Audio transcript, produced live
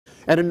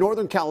And in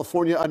Northern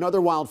California,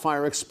 another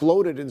wildfire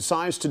exploded in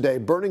size today,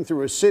 burning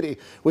through a city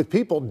with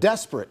people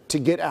desperate to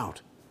get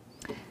out.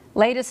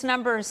 Latest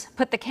numbers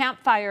put the Camp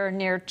Fire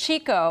near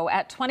Chico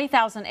at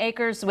 20,000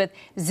 acres with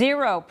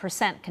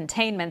 0%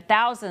 containment.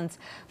 Thousands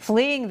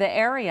fleeing the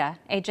area.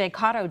 AJ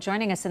Cotto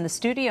joining us in the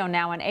studio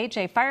now. And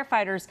AJ,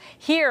 firefighters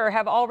here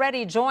have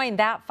already joined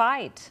that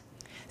fight.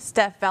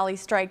 Steph Valley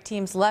strike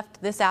teams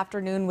left this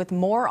afternoon with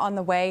more on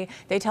the way.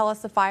 They tell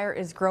us the fire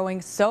is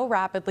growing so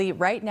rapidly.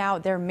 Right now,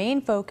 their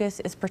main focus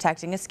is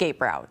protecting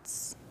escape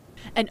routes.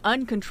 An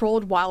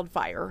uncontrolled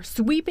wildfire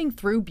sweeping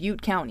through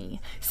Butte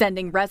County,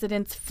 sending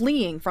residents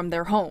fleeing from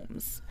their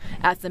homes.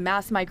 As the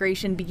mass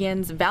migration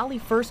begins, Valley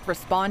first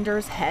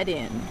responders head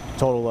in.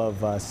 Total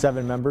of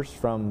 7 members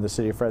from the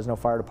City of Fresno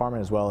Fire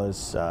Department, as well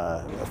as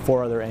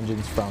 4 other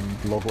engines from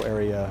local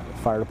area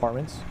fire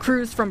departments.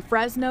 Crews from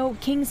Fresno,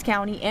 Kings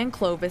County, and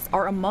Clovis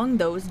are among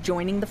those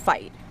joining the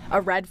fight. A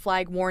red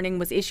flag warning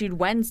was issued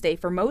Wednesday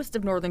for most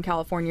of Northern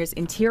California's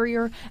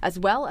interior, as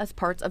well as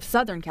parts of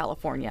Southern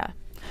California.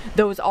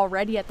 Those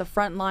already at the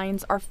front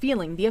lines are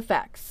feeling the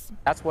effects.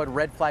 That's what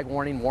red flag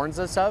warning warns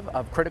us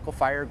of critical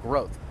fire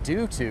growth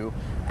due to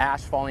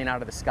ash falling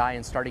out of the sky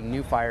and starting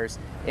new fires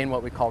in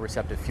what we call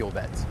receptive fuel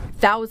beds.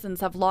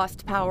 Thousands have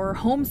lost power,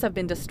 homes have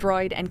been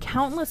destroyed, and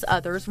countless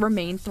others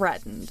remain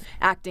threatened.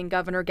 Acting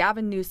Governor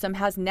Gavin Newsom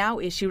has now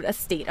issued a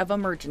state of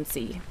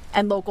emergency.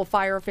 And local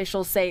fire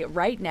officials say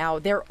right now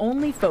their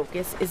only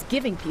focus is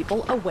giving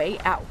people a way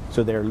out.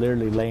 So they're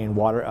literally laying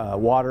water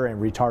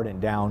and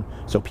retardant down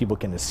so people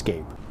can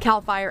escape.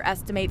 CAL FIRE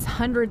estimates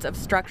hundreds of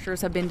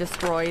structures have been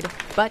destroyed,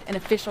 but an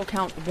official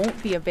count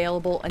won't be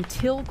available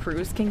until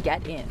crews can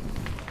get in.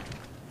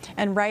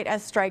 And right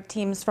as strike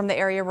teams from the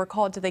area were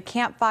called to the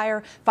Camp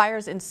Fire,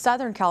 fires in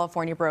Southern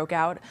California broke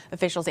out.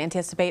 Officials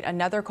anticipate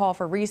another call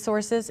for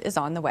resources is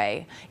on the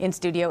way. In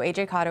studio,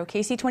 AJ Cotto,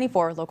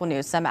 KC24 Local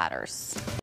News That Matters.